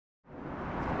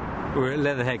We're at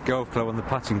Leatherhead Golf Club on the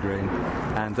putting green,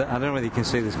 and I don't know whether you can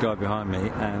see this guy behind me.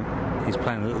 He's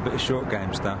playing a little bit of short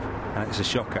game stuff, and it's a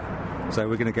shocker. So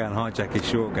we're going to go and hijack his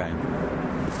short game.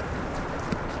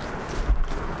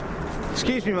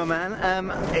 Excuse me, my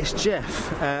man. It's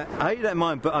Jeff. I hope you don't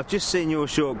mind, but I've just seen your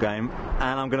short game,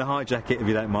 and I'm going to hijack it if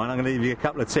you don't mind. I'm going to give you a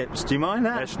couple of tips. Do you mind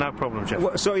that? Yes, no problem,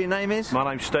 Jeff. Sorry, your name is? My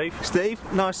name's Steve. Steve,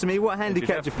 nice to meet you. What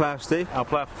handicap do you play off, Steve? I'll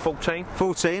play off 14.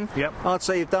 14? Yep. I'd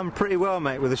say you've done pretty well,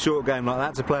 mate, with a short game like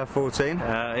that to play off 14.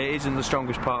 It isn't the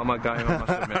strongest part of my game, I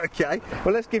must admit. Okay.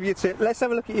 Well, let's give you a tip. Let's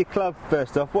have a look at your club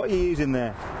first off. What are you using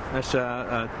there? That's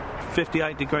a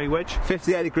 58-degree wedge.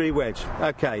 58-degree wedge.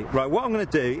 Okay. Right. What I'm going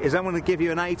to do is I'm going to give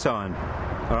you an A-tine.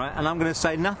 All right. And I'm going to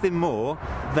say nothing more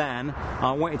than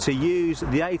I want you to use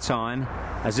the A-tine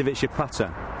as if it's your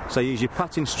putter. So use your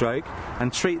putting stroke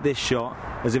and treat this shot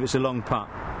as if it's a long putt.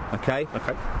 Okay?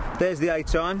 Okay. There's the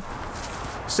A-tine.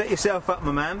 Set yourself up,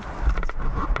 my man.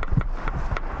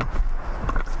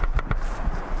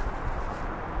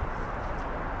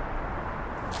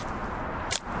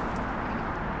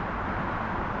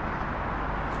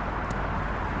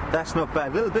 That's not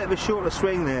bad. A little bit of a shorter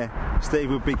swing there, Steve,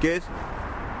 would be good.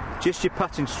 Just your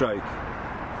putting stroke.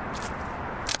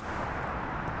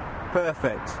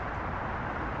 Perfect.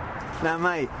 Now,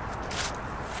 mate,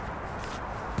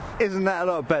 isn't that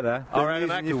a lot better? I reckon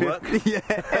that could work. Yeah,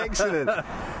 excellent.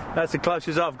 That's the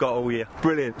closest I've got all year.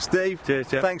 Brilliant. Steve, cheers,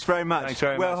 Jeff. Thanks very much. Thanks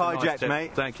very well much. Hijacked, Nice,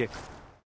 mate. Thank you.